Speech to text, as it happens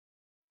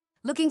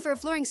Looking for a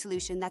flooring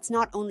solution that's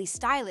not only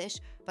stylish,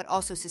 but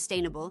also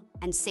sustainable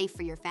and safe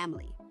for your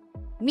family?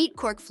 Meet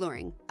Cork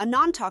flooring, a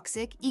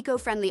non-toxic,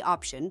 eco-friendly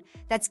option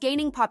that's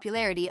gaining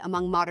popularity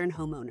among modern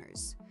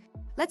homeowners.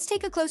 Let's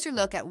take a closer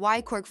look at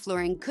why Cork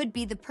flooring could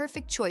be the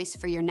perfect choice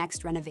for your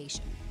next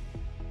renovation.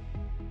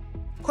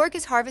 Cork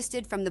is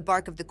harvested from the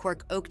bark of the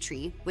cork oak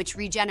tree, which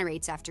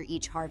regenerates after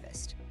each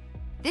harvest.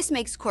 This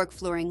makes cork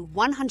flooring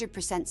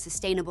 100%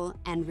 sustainable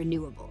and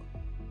renewable.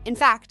 In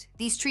fact,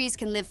 these trees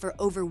can live for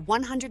over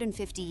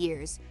 150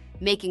 years,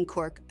 making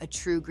cork a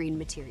true green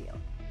material.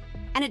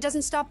 And it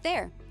doesn't stop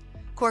there.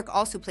 Cork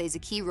also plays a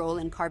key role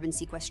in carbon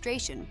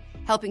sequestration,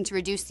 helping to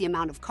reduce the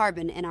amount of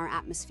carbon in our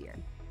atmosphere.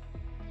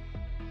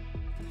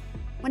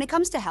 When it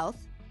comes to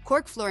health,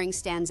 cork flooring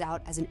stands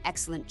out as an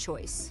excellent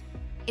choice.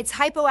 Its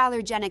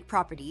hypoallergenic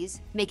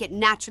properties make it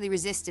naturally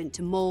resistant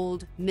to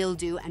mold,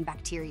 mildew, and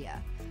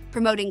bacteria,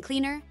 promoting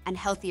cleaner and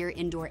healthier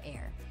indoor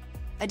air.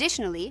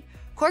 Additionally,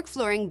 Cork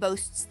flooring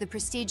boasts the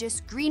prestigious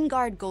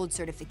GREENGUARD Gold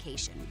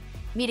Certification,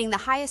 meeting the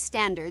highest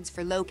standards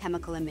for low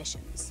chemical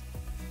emissions.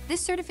 This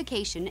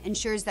certification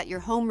ensures that your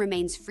home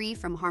remains free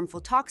from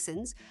harmful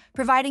toxins,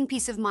 providing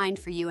peace of mind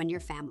for you and your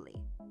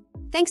family.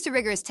 Thanks to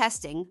rigorous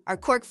testing, our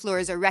cork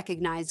floors are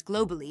recognized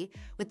globally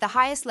with the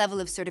highest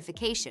level of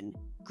certification,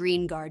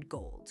 GREENGUARD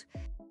Gold.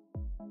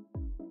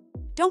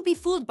 Don't be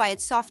fooled by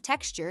its soft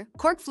texture.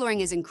 Cork flooring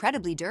is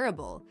incredibly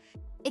durable.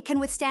 It can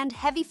withstand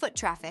heavy foot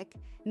traffic,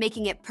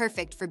 making it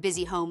perfect for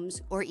busy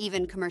homes or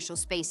even commercial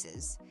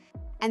spaces.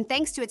 And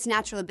thanks to its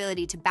natural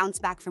ability to bounce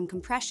back from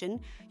compression,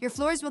 your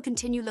floors will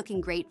continue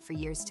looking great for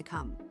years to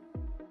come.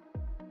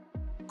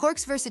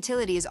 Cork's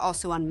versatility is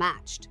also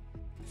unmatched.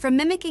 From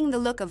mimicking the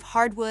look of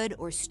hardwood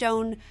or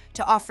stone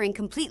to offering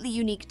completely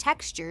unique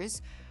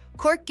textures,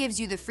 Cork gives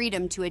you the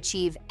freedom to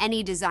achieve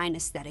any design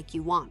aesthetic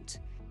you want.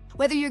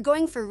 Whether you're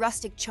going for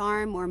rustic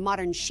charm or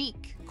modern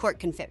chic, Cork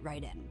can fit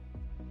right in.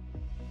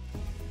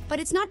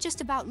 But it's not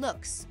just about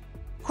looks.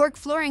 Cork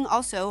flooring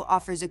also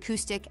offers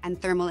acoustic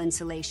and thermal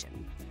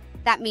insulation.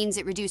 That means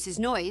it reduces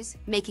noise,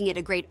 making it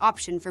a great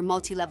option for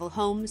multi-level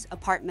homes,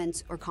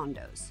 apartments, or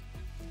condos.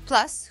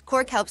 Plus,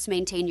 Cork helps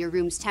maintain your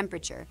room's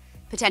temperature,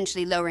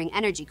 potentially lowering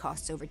energy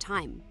costs over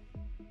time.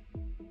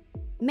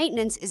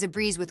 Maintenance is a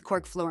breeze with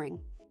Cork flooring.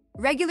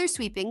 Regular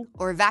sweeping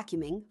or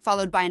vacuuming,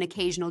 followed by an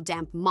occasional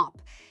damp mop,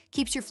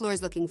 keeps your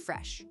floors looking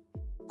fresh.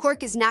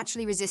 Cork is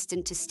naturally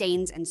resistant to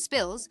stains and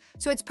spills,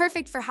 so it's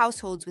perfect for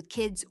households with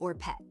kids or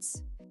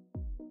pets.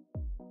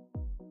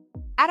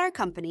 At our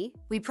company,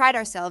 we pride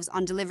ourselves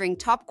on delivering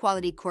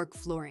top-quality cork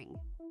flooring.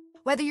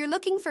 Whether you're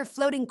looking for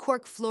floating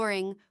cork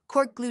flooring,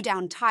 cork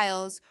glue-down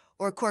tiles,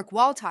 or cork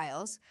wall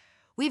tiles,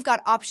 we've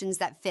got options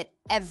that fit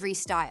every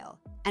style,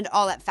 and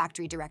all at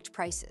factory direct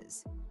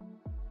prices.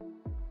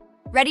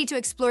 Ready to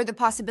explore the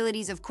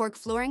possibilities of cork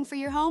flooring for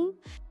your home?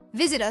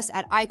 Visit us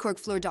at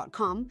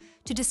icorkfloor.com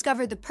to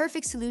discover the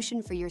perfect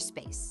solution for your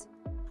space.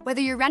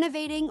 Whether you're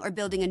renovating or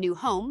building a new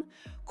home,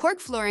 Cork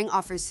flooring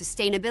offers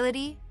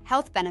sustainability,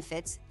 health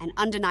benefits, and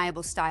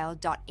undeniable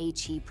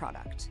style.he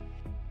product.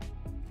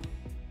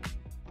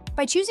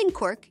 By choosing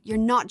Cork, you're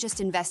not just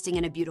investing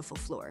in a beautiful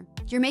floor.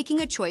 You're making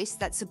a choice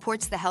that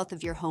supports the health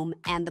of your home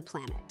and the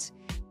planet.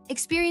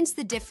 Experience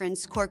the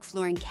difference Cork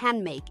flooring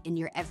can make in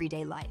your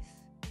everyday life.